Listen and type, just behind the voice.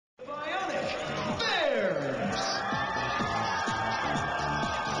games.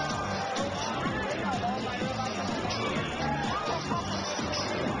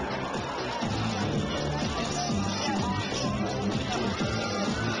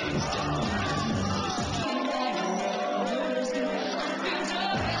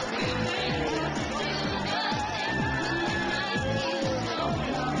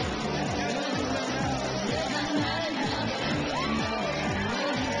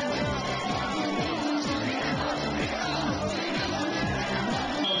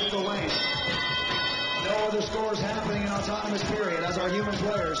 No other scores happening in autonomous period as our human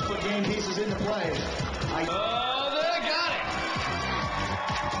players put game pieces into play. They got it!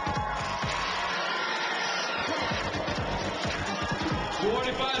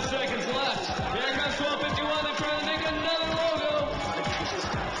 45 seconds left. Here comes 1251. They're trying to make another logo.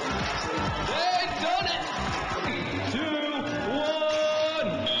 They've done it! 3, 2,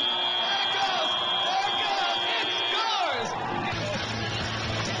 1. There it goes! It scores!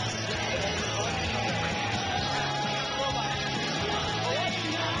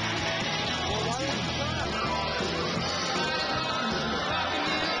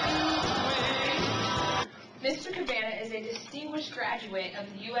 Mr. Cabana is a distinguished graduate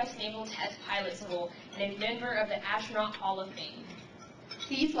of the U.S. Naval Test Pilot School and a member of the Astronaut Hall of Fame.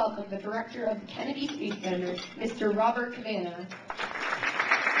 Please welcome the director of the Kennedy Space Center, Mr. Robert Cabana.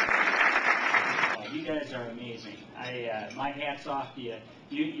 You guys are amazing. My hat's off to you.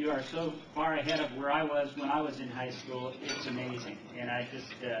 You are so far ahead of where I was when I was in high school. It's amazing. And I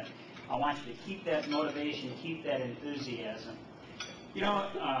want you to keep that motivation, keep that enthusiasm. You know,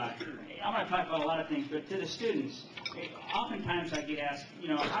 I'm going to talk about a lot of things, but to the students, oftentimes I get asked, you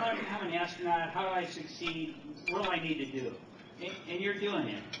know, how do I become an astronaut? How do I succeed? What do I need to do? And you're doing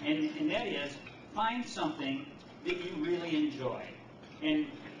it. And that is, find something that you really enjoy. And,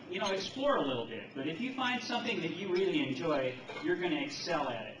 you know, explore a little bit. But if you find something that you really enjoy, you're going to excel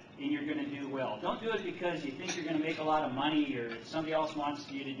at it, and you're going to do well. Don't do it because you think you're going to make a lot of money, or somebody else wants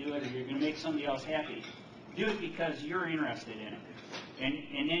you to do it, or you're going to make somebody else happy. Do it because you're interested in it.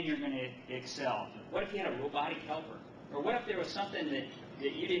 And then you're going to excel. What if you had a robotic helper? Or what if there was something that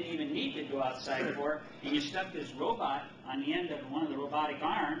you didn't even need to go outside for, and you stuck this robot on the end of one of the robotic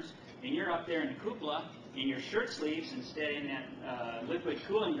arms, and you're up there in the cupola, in your shirt sleeves, instead in that liquid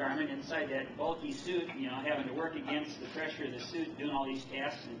cooling garment inside that bulky suit, you know, having to work against the pressure of the suit, doing all these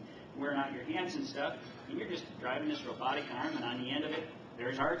tasks and wearing out your hands and stuff, and you're just driving this robotic arm, and on the end of it,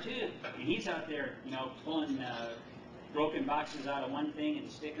 there's R2, and he's out there, you know, pulling broken boxes out of one thing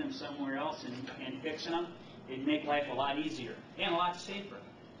and sticking them somewhere else and fixing them. It'd make life a lot easier and a lot safer.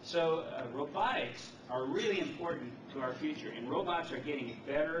 So robotics are really important to our future, and robots are getting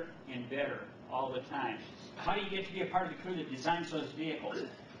better and better all the time. How do you get to be a part of the crew that designs those vehicles?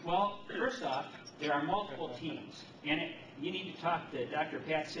 Well, first off, there are multiple teams, and you need to talk to Dr.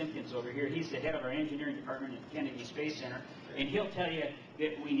 Pat Simpkins over here. He's the head of our engineering department at Kennedy Space Center, and he'll tell you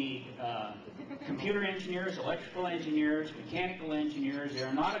that we need computer engineers, electrical engineers, mechanical engineers,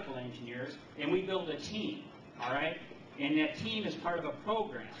 aeronautical engineers, and we build a team, all right? And that team is part of a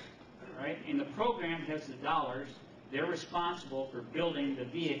program, all right? And the program has the dollars. They're responsible for building the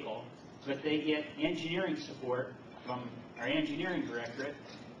vehicle, but they get engineering support from our engineering directorate,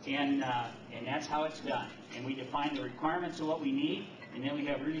 and that's how it's done. And we define the requirements of what we need, and then we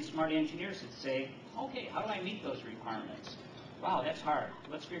have really smart engineers that say, okay, how do I meet those requirements? Wow, that's hard.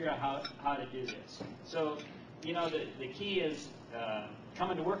 Let's figure out how to do this. So, you know, the key is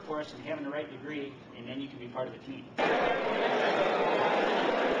coming to work for us and having the right degree, and then you can be part of the team.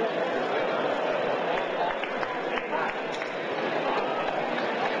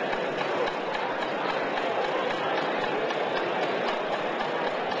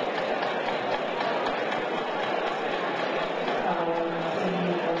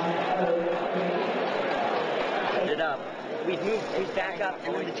 We'd back up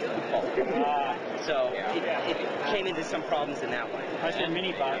and then the tube would fall. So it came into some problems in that one. How's your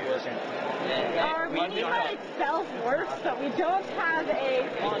mini bot working? Our mini bot itself works, but we don't have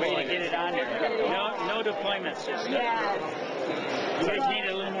a way to get it on there. No deployment system. Yes. You guys need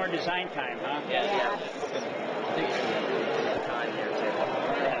a little more design time, huh? Yeah. Time here too.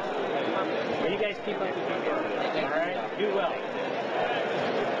 Well, you guys keep up the good work. All right? Do well.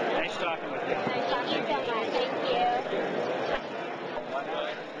 Nice talking with you. Nice talking so much. Thank you.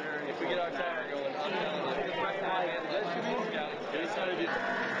 If we get our timer going,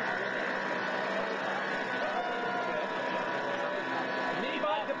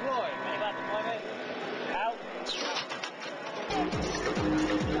 Minibot deployed. Minibot deployment. Out.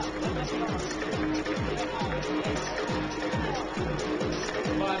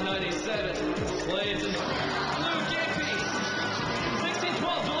 597. Ladies and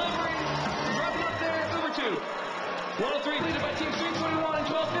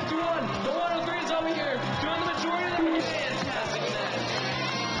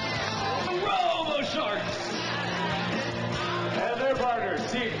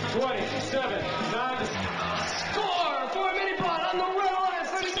 17, 27, 9. Score for a mini pot on the Red Alliance,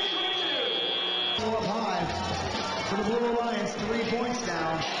 36-22. Up high for the Blue Alliance, 3 points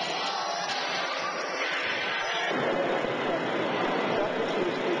down.